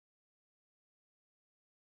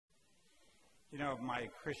You know, my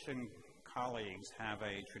Christian colleagues have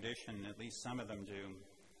a tradition, at least some of them do.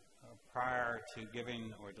 Prior to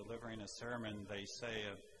giving or delivering a sermon, they say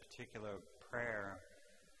a particular prayer,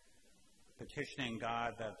 petitioning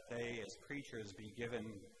God that they, as preachers, be given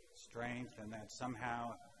strength and that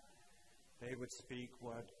somehow they would speak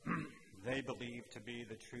what they believe to be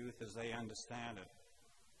the truth as they understand it.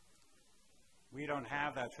 We don't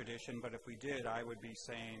have that tradition, but if we did, I would be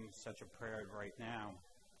saying such a prayer right now.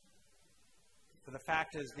 For the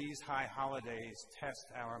fact is, these high holidays test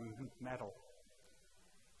our mettle.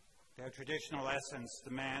 Their traditional essence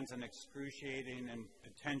demands an excruciating and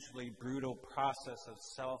potentially brutal process of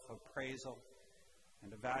self-appraisal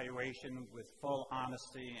and evaluation with full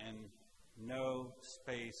honesty and no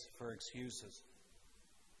space for excuses.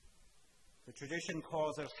 The tradition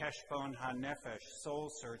calls it Cheshbon HaNefesh,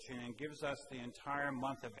 soul-searching, and gives us the entire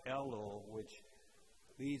month of Elul, which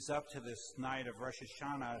leads up to this night of Rosh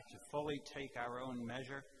HaShanah, to fully take our own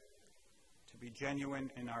measure, to be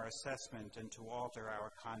genuine in our assessment, and to alter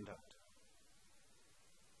our conduct.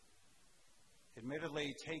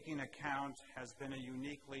 Admittedly, taking account has been a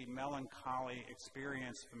uniquely melancholy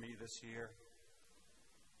experience for me this year.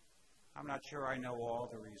 I'm not sure I know all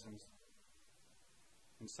the reasons.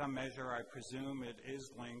 In some measure, I presume it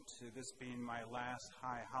is linked to this being my last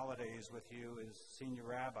high holidays with you as senior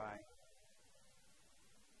rabbi.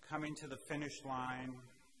 Coming to the finish line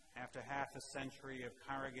after half a century of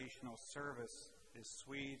congregational service is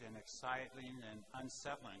sweet and exciting and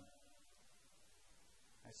unsettling.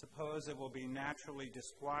 I suppose it will be naturally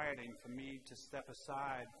disquieting for me to step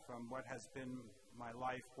aside from what has been my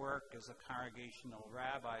life work as a congregational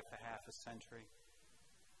rabbi for half a century.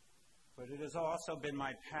 But it has also been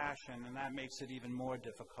my passion, and that makes it even more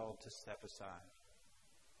difficult to step aside.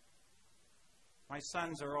 My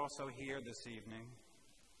sons are also here this evening.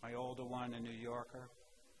 My older one, a New Yorker,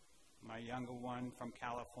 my younger one from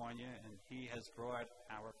California, and he has brought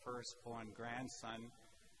our firstborn grandson,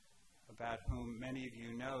 about whom many of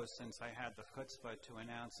you know since I had the chutzpah to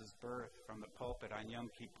announce his birth from the pulpit on Yom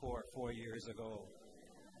Kippur 4 years ago.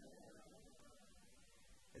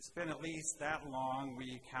 It's been at least that long,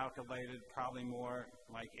 we calculated probably more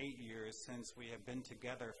like 8 years since we have been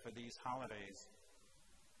together for these holidays.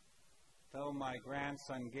 Though my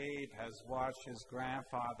grandson Gabe has watched his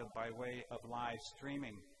grandfather by way of live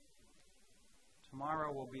streaming,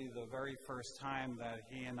 tomorrow will be the very first time that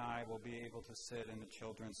he and I will be able to sit in the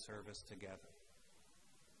children's service together.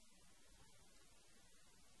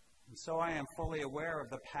 And so I am fully aware of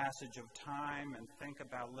the passage of time and think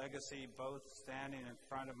about legacy, both standing in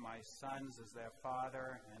front of my sons as their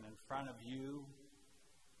father and in front of you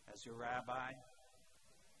as your rabbi.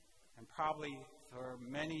 And probably for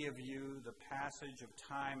many of you, the passage of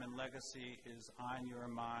time and legacy is on your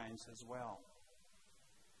minds as well.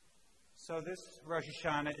 So this Rosh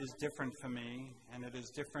Hashanah is different for me, and it is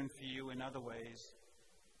different for you in other ways.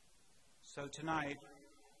 So tonight,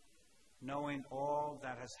 knowing all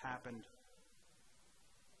that has happened,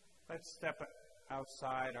 let's step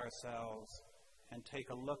outside ourselves and take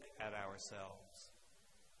a look at ourselves.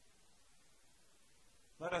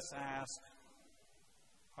 Let us ask,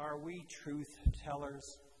 are we truth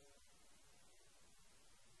tellers?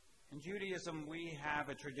 In Judaism, we have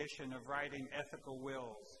a tradition of writing ethical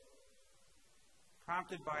wills,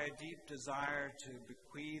 prompted by a deep desire to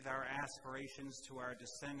bequeath our aspirations to our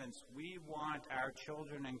descendants. We want our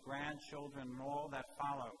children and grandchildren and all that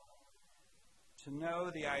follow to know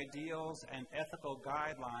the ideals and ethical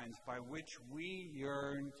guidelines by which we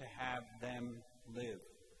yearn to have them live.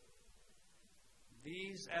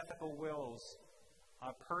 These ethical wills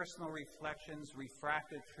are personal reflections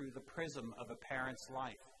refracted through the prism of a parent's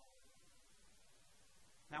life.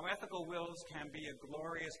 Now, ethical wills can be a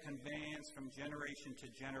glorious conveyance from generation to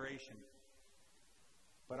generation,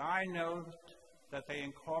 but I know that they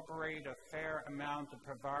incorporate a fair amount of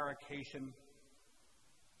prevarication,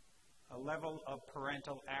 a level of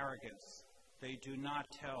parental arrogance. They do not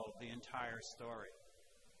tell the entire story.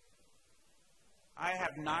 I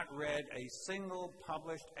have not read a single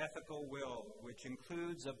published ethical will which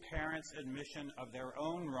includes a parent's admission of their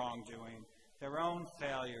own wrongdoing, their own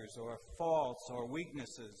failures or faults or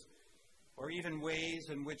weaknesses, or even ways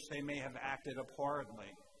in which they may have acted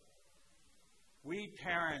abhorrently. We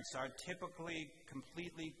parents are typically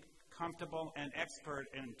completely comfortable and expert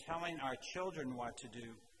in telling our children what to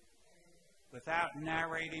do, without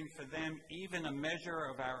narrating for them even a measure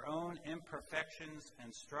of our own imperfections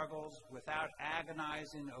and struggles, without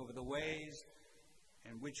agonizing over the ways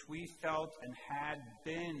in which we felt and had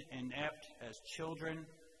been inept as children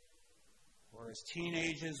or as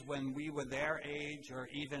teenagers when we were their age, or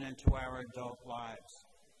even into our adult lives.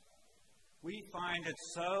 We find it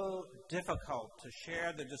so difficult to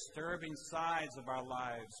share the disturbing sides of our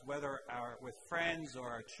lives, whether with friends or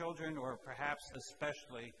our children or perhaps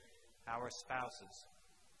especially our spouses.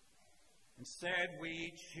 Instead,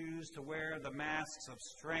 we choose to wear the masks of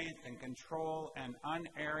strength and control and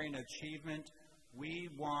unerring achievement. We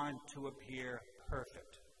want to appear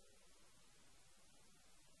perfect.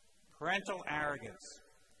 Parental arrogance,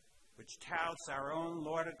 which touts our own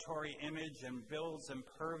laudatory image and builds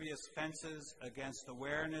impervious fences against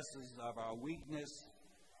awarenesses of our weakness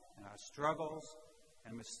and our struggles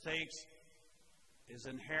and mistakes, is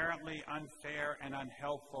inherently unfair and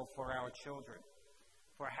unhelpful for our children.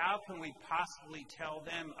 For how can we possibly tell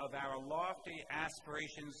them of our lofty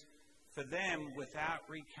aspirations for them without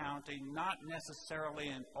recounting, not necessarily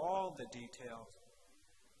in all the details,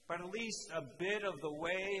 but at least a bit of the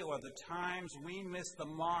way or the times we miss the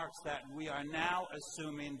marks that we are now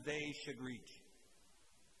assuming they should reach?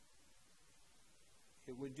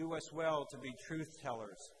 It would do us well to be truth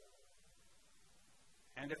tellers.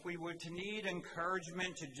 And if we were to need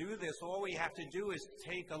encouragement to do this, all we have to do is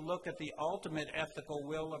take a look at the ultimate ethical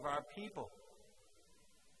will of our people.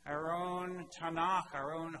 Our own Tanakh,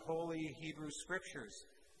 our own holy Hebrew scriptures,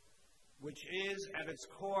 which is at its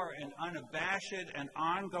core an unabashed and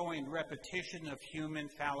ongoing repetition of human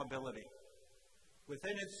fallibility.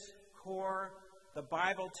 Within its core, the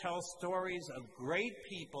Bible tells stories of great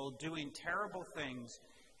people doing terrible things,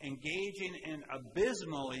 engaging in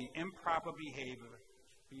abysmally improper behavior,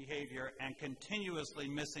 and continuously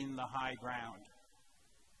missing the high ground.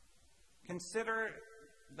 Consider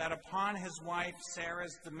that upon his wife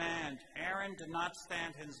Sarah's demand, Aaron did not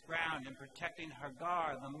stand his ground in protecting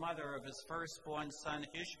Hagar, the mother of his firstborn son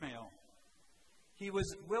Ishmael. He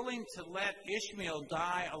was willing to let Ishmael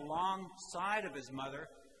die alongside of his mother,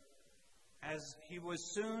 as he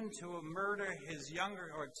was willing to murder his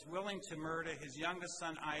youngest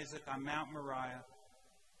son Isaac on Mount Moriah,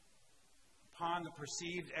 upon the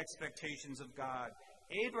perceived expectations of God.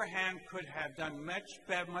 Abraham could have done much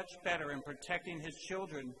better in protecting his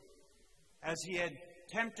children, as he had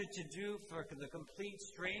attempted to do for the complete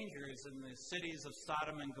strangers in the cities of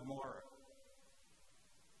Sodom and Gomorrah.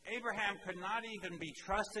 Abraham could not even be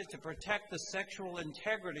trusted to protect the sexual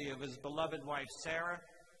integrity of his beloved wife Sarah.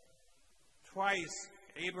 Twice,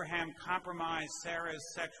 Abraham compromised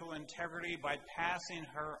Sarah's sexual integrity by passing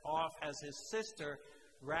her off as his sister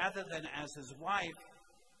rather than as his wife,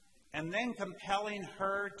 and then compelling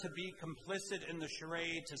her to be complicit in the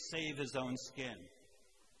charade to save his own skin.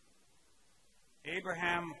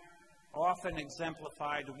 Abraham often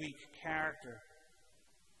exemplified weak character.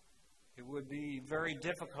 It would be very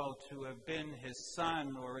difficult to have been his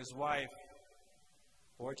son or his wife,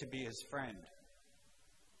 or to be his friend.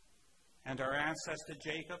 And our ancestor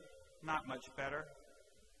Jacob, not much better.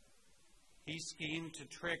 He schemed to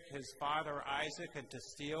trick his father Isaac and to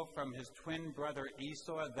steal from his twin brother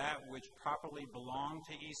Esau that which properly belonged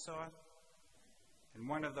to Esau. In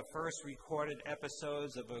one of the first recorded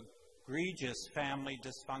episodes of egregious family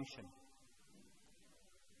dysfunction.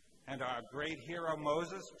 And our great hero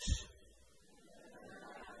Moses,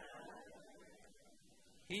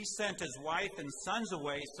 he sent his wife and sons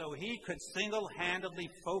away so he could single-handedly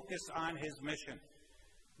focus on his mission,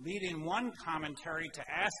 leading one commentary to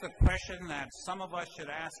ask the question that some of us should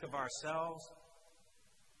ask of ourselves.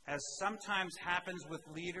 As sometimes happens with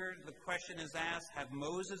leaders, the question is asked, have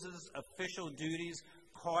Moses' official duties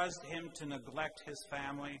caused him to neglect his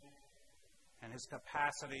family and his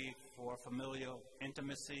capacity for familial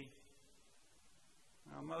intimacy?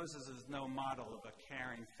 Now, Moses is no model of a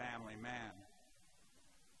caring family man.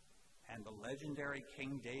 And the legendary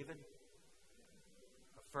King David,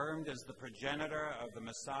 affirmed as the progenitor of the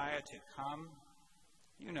Messiah to come,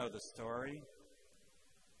 you know the story.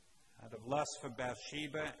 Out of lust for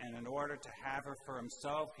Bathsheba, and in order to have her for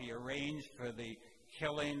himself, he arranged for the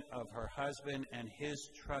killing of her husband and his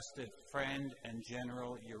trusted friend and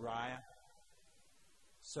general Uriah,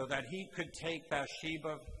 so that he could take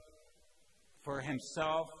Bathsheba for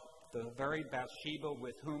himself, the very Bathsheba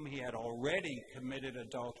with whom he had already committed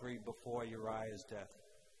adultery before Uriah's death.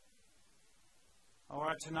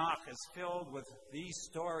 Our Tanakh is filled with these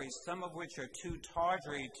stories, some of which are too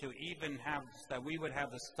tawdry to even have, that we would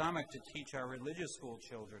have the stomach to teach our religious school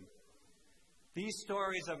children. These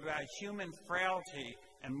stories are about human frailty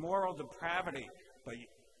and moral depravity, but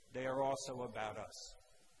they are also about us.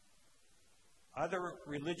 Other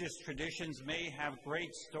religious traditions may have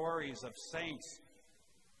great stories of saints.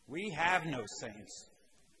 We have no saints.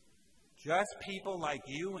 Just people like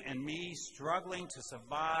you and me struggling to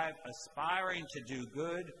survive, aspiring to do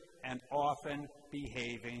good, and often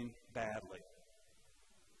behaving badly.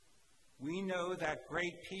 We know that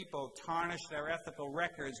great people tarnish their ethical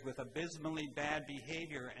records with abysmally bad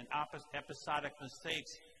behavior and episodic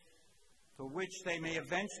mistakes for which they may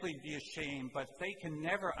eventually be ashamed, but they can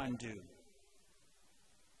never undo.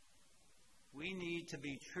 We need to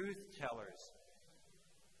be truth tellers,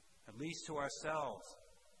 at least to ourselves.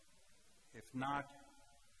 If not,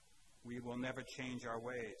 we will never change our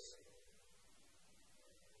ways.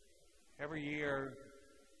 Every year,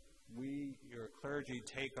 we, your clergy,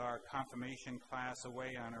 take our confirmation class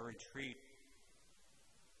away on a retreat.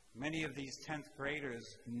 Many of these 10th graders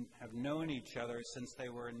have known each other since they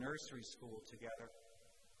were in nursery school together.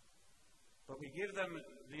 But we give them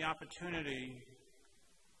the opportunity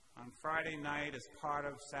on Friday night as part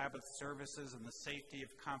of Sabbath services and the safety of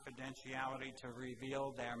confidentiality to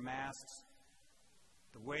reveal their masks,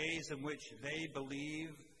 the ways in which they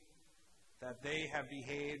believe that they have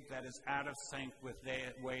behaved that is out of sync with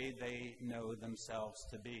the way they know themselves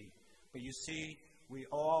to be. But you see, we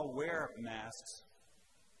all wear masks.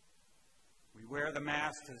 We wear the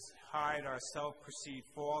mask to hide our self-perceived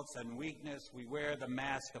faults and weakness. We wear the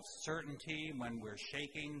mask of certainty when we're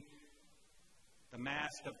shaking, the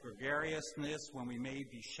mask of gregariousness when we may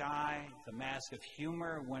be shy, the mask of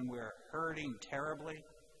humor when we're hurting terribly,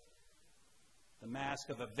 the mask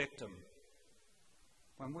of a victim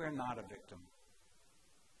when we're not a victim.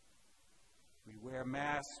 We wear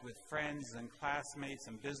masks with friends and classmates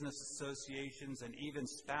and business associations and even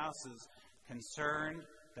spouses concerned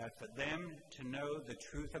that for them to know the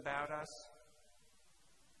truth about us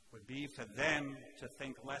would be for them to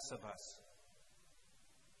think less of us.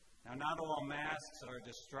 Now, not all masks are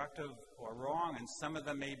destructive or wrong, and some of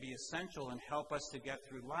them may be essential and help us to get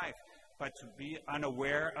through life. But to be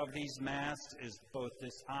unaware of these masks is both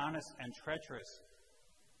dishonest and treacherous.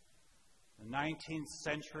 The 19th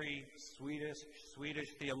century Swedish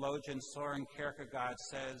theologian Søren Kierkegaard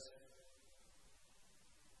says,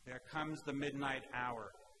 "There comes the midnight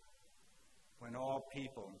hour when all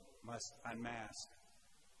people must unmask."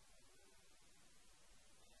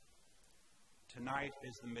 Tonight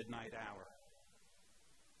is the midnight hour.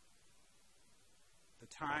 The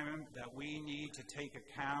time that we need to take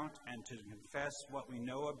account and to confess what we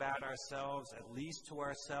know about ourselves, at least to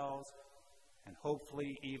ourselves, and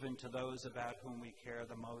hopefully even to those about whom we care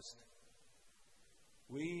the most.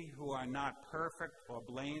 We who are not perfect or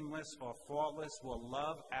blameless or faultless will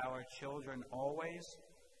love our children always,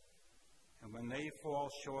 and when they fall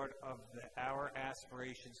short of our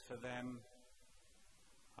aspirations for them,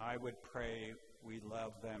 I would pray we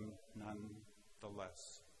love them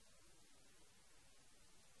nonetheless.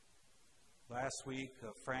 Last week,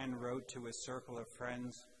 a friend wrote to his circle of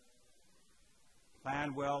friends,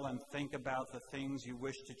 "Plan well and think about the things you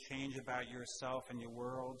wish to change about yourself and your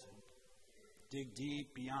world. Dig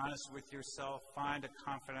deep, be honest with yourself, find a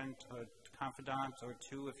confidant or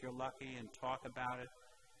two if you're lucky, and talk about it.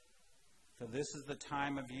 For this is the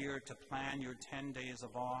time of year to plan your 10 days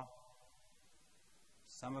of awe.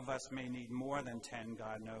 Some of us may need more than 10,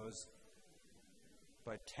 God knows,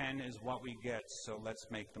 but 10 is what we get, so let's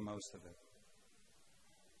make the most of it.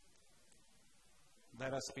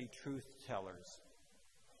 Let us be truth tellers,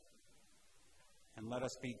 and let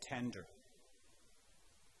us be tender."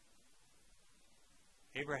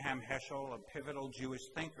 Abraham Heschel, a pivotal Jewish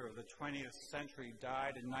thinker of the 20th century,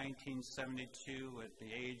 died in 1972 at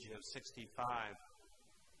the age of 65.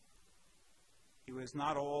 He was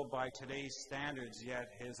not old by today's standards,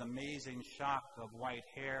 yet his amazing shock of white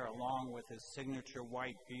hair, along with his signature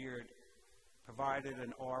white beard, provided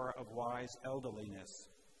an aura of wise elderliness.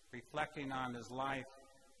 Reflecting on his life,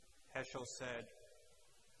 Heschel said,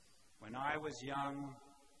 "When I was young,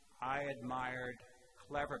 I admired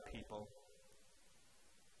clever people,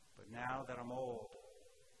 but now that I'm old,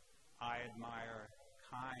 I admire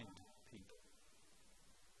kind people."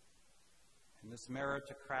 In this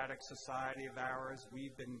meritocratic society of ours,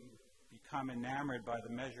 we've become enamored by the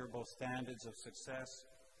measurable standards of success.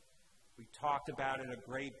 We talked about it a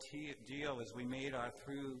great deal as we made our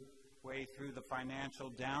way through the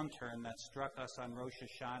financial downturn that struck us on Rosh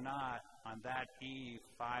HaShanah on that eve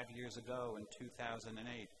 5 years ago in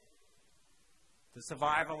 2008. The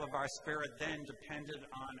survival of our spirit then depended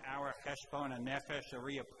on our cheshbon nefesh, a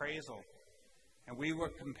reappraisal, and we were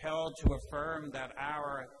compelled to affirm that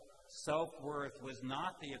our self-worth was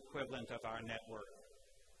not the equivalent of our net worth.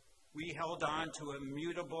 We held on to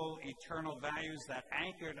immutable, eternal values that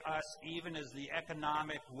anchored us even as the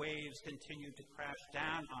economic waves continued to crash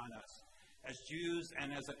down on us. As Jews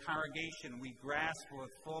and as a congregation, we grasped with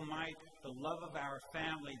full might the love of our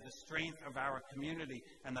family, the strength of our community,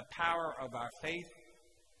 and the power of our faith,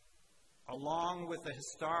 along with the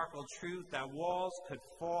historical truth that walls could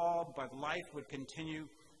fall but life would continue,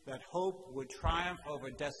 that hope would triumph over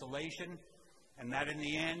desolation, and that in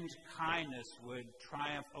the end, kindness would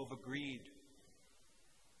triumph over greed.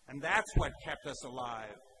 And that's what kept us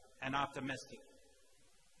alive and optimistic.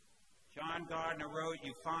 John Gardner wrote,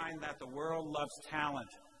 "You find that the world loves talent,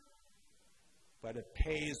 but it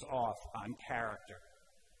pays off on character.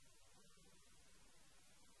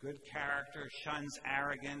 Good character shuns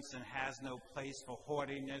arrogance and has no place for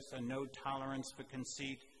haughtiness and no tolerance for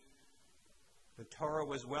conceit. The Torah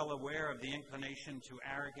was well aware of the inclination to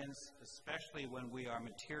arrogance, especially when we are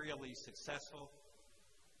materially successful.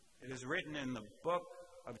 It is written in the book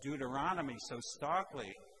of Deuteronomy so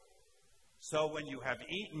starkly, 'So when you have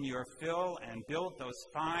eaten your fill and built those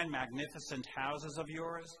fine, magnificent houses of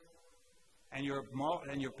yours, and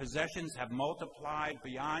your possessions have multiplied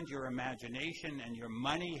beyond your imagination, and your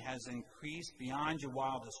money has increased beyond your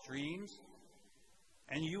wildest dreams,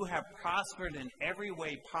 and you have prospered in every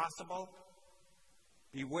way possible,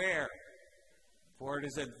 beware, for it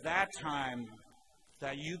is at that time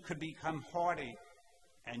that you could become haughty,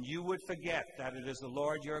 and you would forget that it is the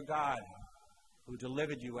Lord your God who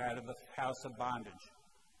delivered you out of the house of bondage.'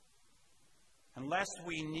 Unless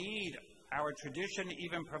we need, our tradition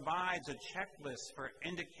even provides a checklist for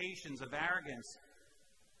indications of arrogance.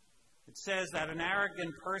 It says that an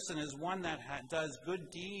arrogant person is one that does good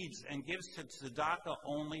deeds and gives to tzedakah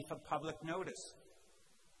only for public notice.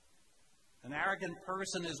 An arrogant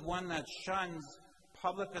person is one that shuns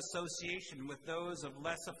public association with those of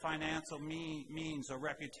lesser financial means or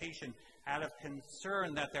reputation out of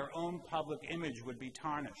concern that their own public image would be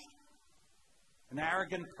tarnished. An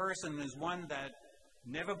arrogant person is one that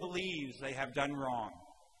never believes they have done wrong,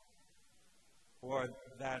 or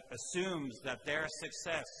that assumes that their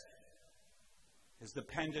success is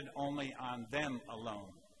dependent only on them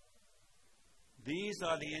alone. These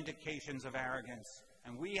are the indications of arrogance,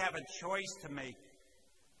 and we have a choice to make,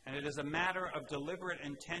 and it is a matter of deliberate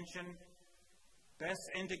intention, best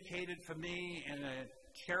indicated for me in a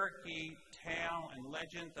Cherokee tale and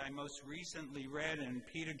legend I most recently read in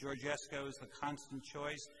Peter Georgesco's The Constant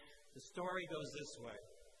Choice. The story goes this way.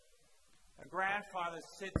 A grandfather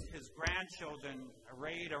sits his grandchildren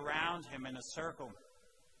arrayed around him in a circle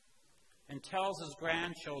and tells his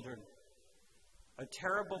grandchildren, "A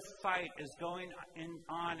terrible fight is going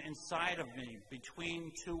on inside of me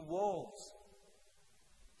between two wolves.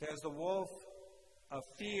 There's the wolf of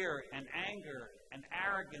fear and anger and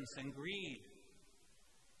arrogance and greed.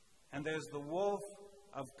 And there's the wolf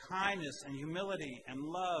of kindness and humility and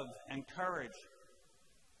love and courage."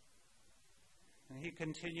 And he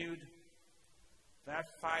continued, "That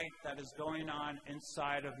fight that is going on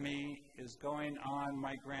inside of me is going on,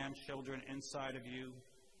 my grandchildren, inside of you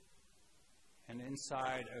and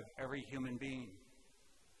inside of every human being."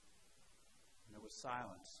 And there was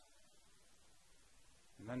silence.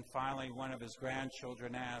 And then finally one of his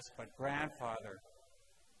grandchildren asked, "But grandfather,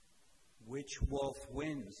 which wolf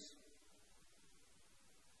wins?"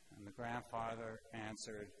 And the grandfather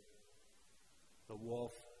answered, "The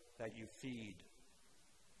wolf that you feed."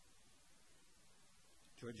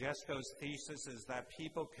 Georgesco's thesis is that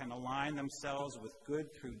people can align themselves with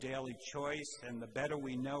good through daily choice, and the better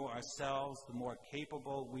we know ourselves, the more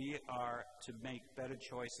capable we are to make better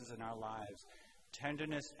choices in our lives.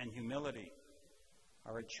 Tenderness and humility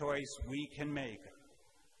are a choice we can make.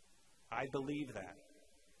 I believe that.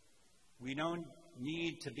 We don't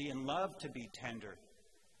need to be in love to be tender.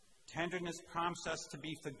 Tenderness prompts us to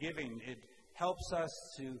be forgiving. It helps us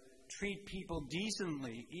to treat people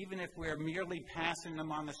decently, even if we're merely passing them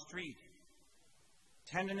on the street.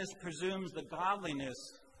 Tenderness presumes the godliness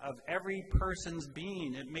of every person's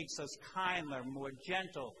being. It makes us kinder, more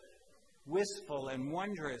gentle, wistful, and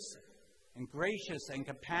wondrous, and gracious and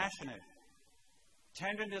compassionate.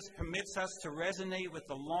 Tenderness permits us to resonate with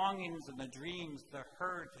the longings and the dreams, the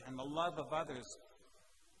hurt and the love of others.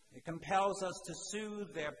 It compels us to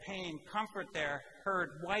soothe their pain, comfort their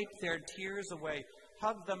hurt, wipe their tears away,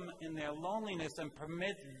 hug them in their loneliness, and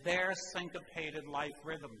permit their syncopated life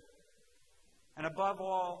rhythm. And above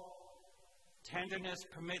all, tenderness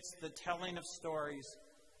permits the telling of stories,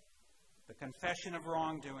 the confession of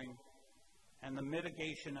wrongdoing, and the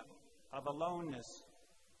mitigation of aloneness.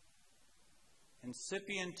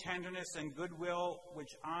 Incipient tenderness and goodwill,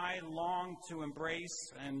 which I long to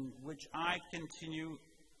embrace and which I continue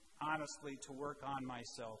honestly to work on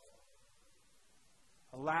myself,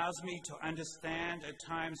 allows me to understand at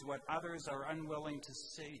times what others are unwilling to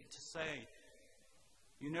say.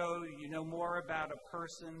 You know more about a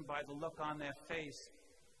person by the look on their face.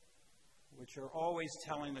 which are always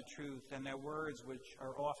telling the truth, and their words, which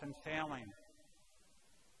are often failing.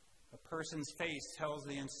 A person's face tells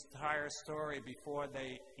the entire story before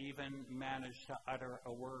they even manage to utter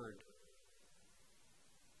a word.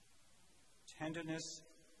 Tenderness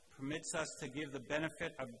permits us to give the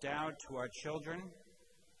benefit of doubt to our children,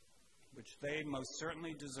 which they most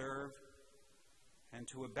certainly deserve, and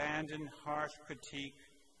to abandon harsh critique,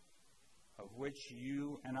 of which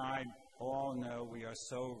you and I all know we are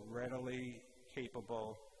so readily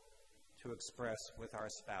capable to express with our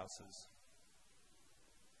spouses.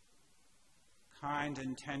 Kind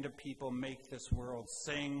and tender people make this world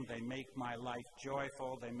sing. They make my life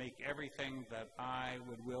joyful. They make everything that I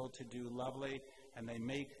would will to do lovely, and they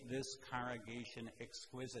make this congregation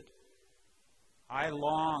exquisite. I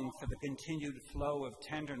long for the continued flow of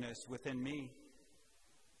tenderness within me,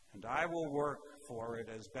 and I will work for it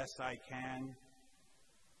as best I can.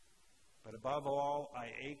 But above all, I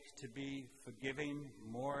ache to be forgiving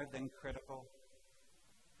more than critical,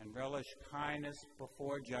 and relish kindness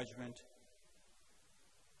before judgment.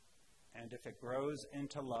 And if it grows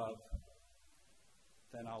into love,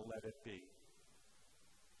 then I'll let it be.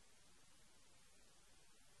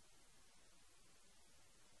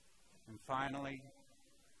 And finally,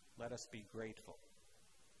 let us be grateful.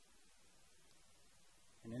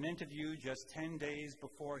 In an interview just 10 days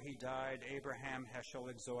before he died, Abraham Heschel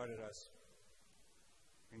exhorted us,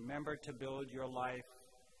 remember to build your life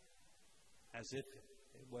as if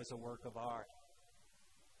it was a work of art.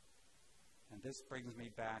 And this brings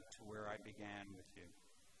me back to where I began with you.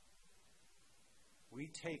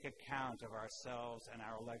 We take account of ourselves and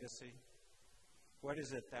our legacy. What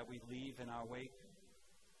is it that we leave in our wake?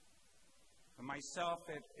 For myself,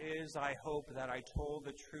 it is, I hope, that I told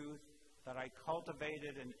the truth, that I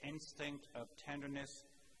cultivated an instinct of tenderness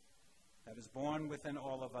that is born within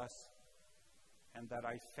all of us, and that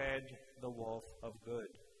I fed the wolf of good.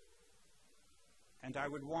 And I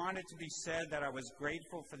would want it to be said that I was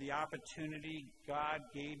grateful for the opportunity God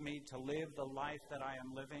gave me to live the life that I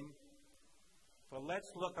am living. But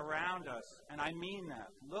let's look around us, and I mean that.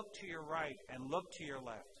 Look to your right and look to your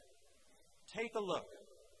left. Take a look.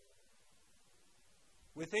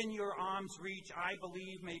 Within your arm's reach, I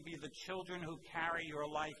believe, may be the children who carry your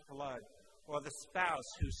lifeblood, or the spouse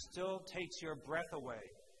who still takes your breath away.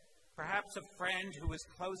 Perhaps a friend who is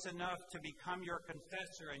close enough to become your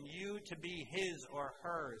confessor and you to be his or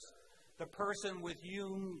hers. The person with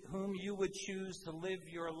whom you would choose to live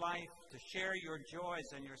your life, to share your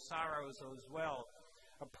joys and your sorrows as well.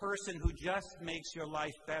 A person who just makes your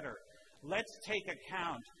life better. Let's take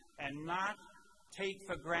account and not take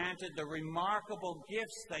for granted the remarkable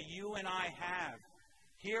gifts that you and I have.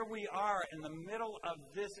 Here we are in the middle of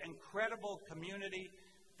this incredible community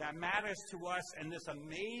that matters to us in this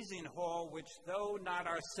amazing hall, which, though not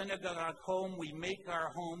our synagogue home, we make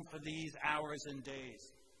our home for these hours and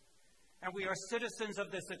days. And we are citizens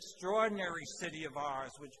of this extraordinary city of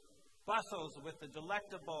ours, which bustles with the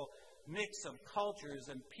delectable mix of cultures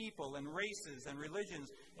and people and races and religions,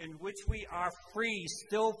 in which we are free,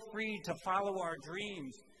 still free to follow our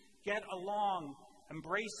dreams, get along,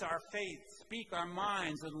 embrace our faith, speak our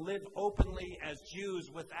minds, and live openly as Jews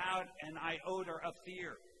without an iota of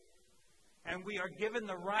fear. And we are given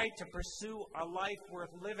the right to pursue a life worth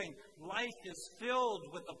living. Life is filled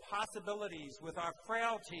with the possibilities, with our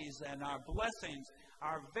frailties and our blessings,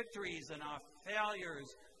 our victories and our failures,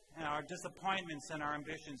 and our disappointments and our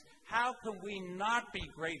ambitions. How can we not be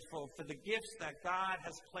grateful for the gifts that God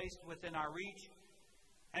has placed within our reach?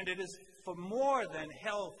 And it is for more than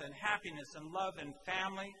health and happiness and love and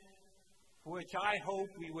family, for which I hope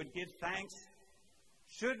we would give thanks.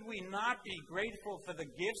 Should we not be grateful for the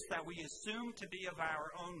gifts that we assume to be of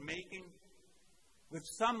our own making? With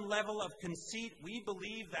some level of conceit, we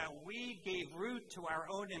believe that we gave root to our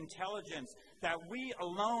own intelligence, that we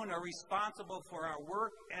alone are responsible for our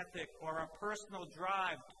work ethic or our personal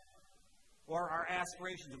drive or our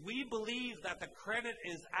aspirations. We believe that the credit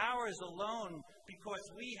is ours alone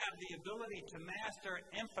because we have the ability to master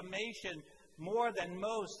information more than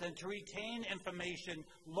most and to retain information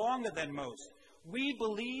longer than most. We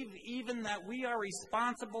believe even that we are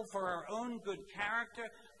responsible for our own good character,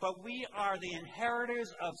 but we are the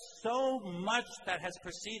inheritors of so much that has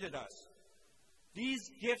preceded us. These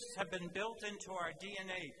gifts have been built into our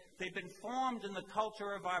DNA. They've been formed in the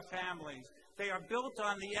culture of our families. They are built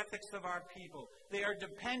on the ethics of our people. They are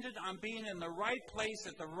dependent on being in the right place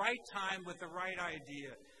at the right time with the right idea.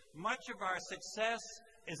 Much of our success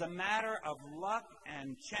is a matter of luck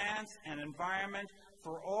and chance and environment,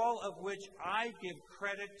 for all of which I give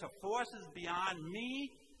credit to forces beyond me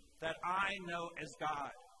that I know as God.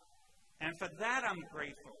 And for that I'm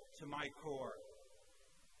grateful to my core.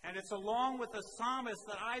 And it's along with the psalmist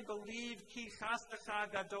that I believe, Ki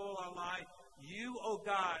chastecha gadol alai, you, O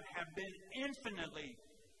God, have been infinitely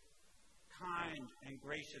kind and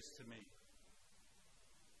gracious to me.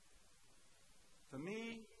 For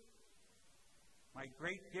me, my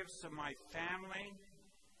great gifts are my family,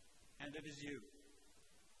 and it is you.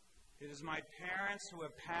 It is my parents who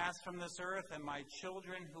have passed from this earth and my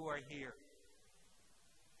children who are here.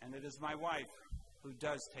 And it is my wife who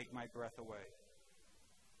does take my breath away.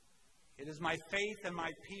 It is my faith and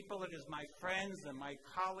my people. It is my friends and my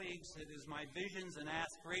colleagues. It is my visions and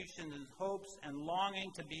aspirations and hopes and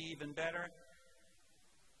longing to be even better.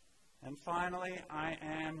 And finally, I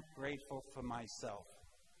am grateful for myself,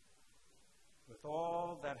 with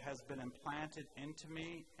all that has been implanted into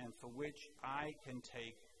me and for which I can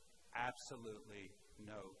take absolutely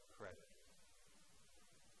no credit.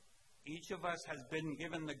 Each of us has been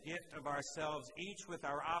given the gift of ourselves, each with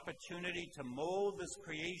our opportunity to mold this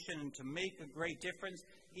creation and to make a great difference,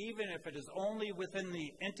 even if it is only within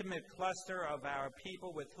the intimate cluster of our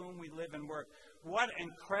people with whom we live and work. What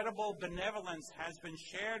incredible benevolence has been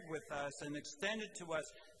shared with us and extended to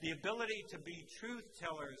us, the ability to be truth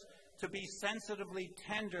tellers, to be sensitively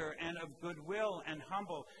tender and of goodwill and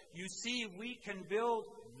humble. You see, we can build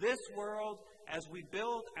this world as we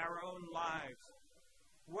build our own lives.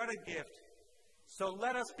 What a gift. So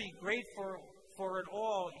let us be grateful for it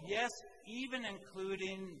all, yes, even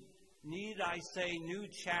including, need I say, new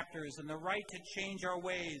chapters and the right to change our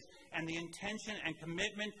ways and the intention and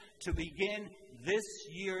commitment to begin this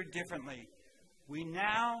year differently. We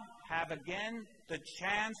now have again the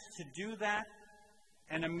chance to do that.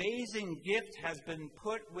 An amazing gift has been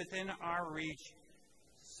put within our reach.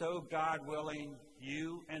 So, God willing,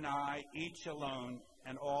 you and I, each alone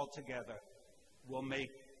and all together, will make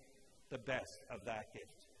the best of that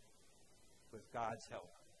gift with God's help.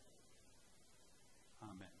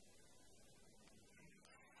 Amen.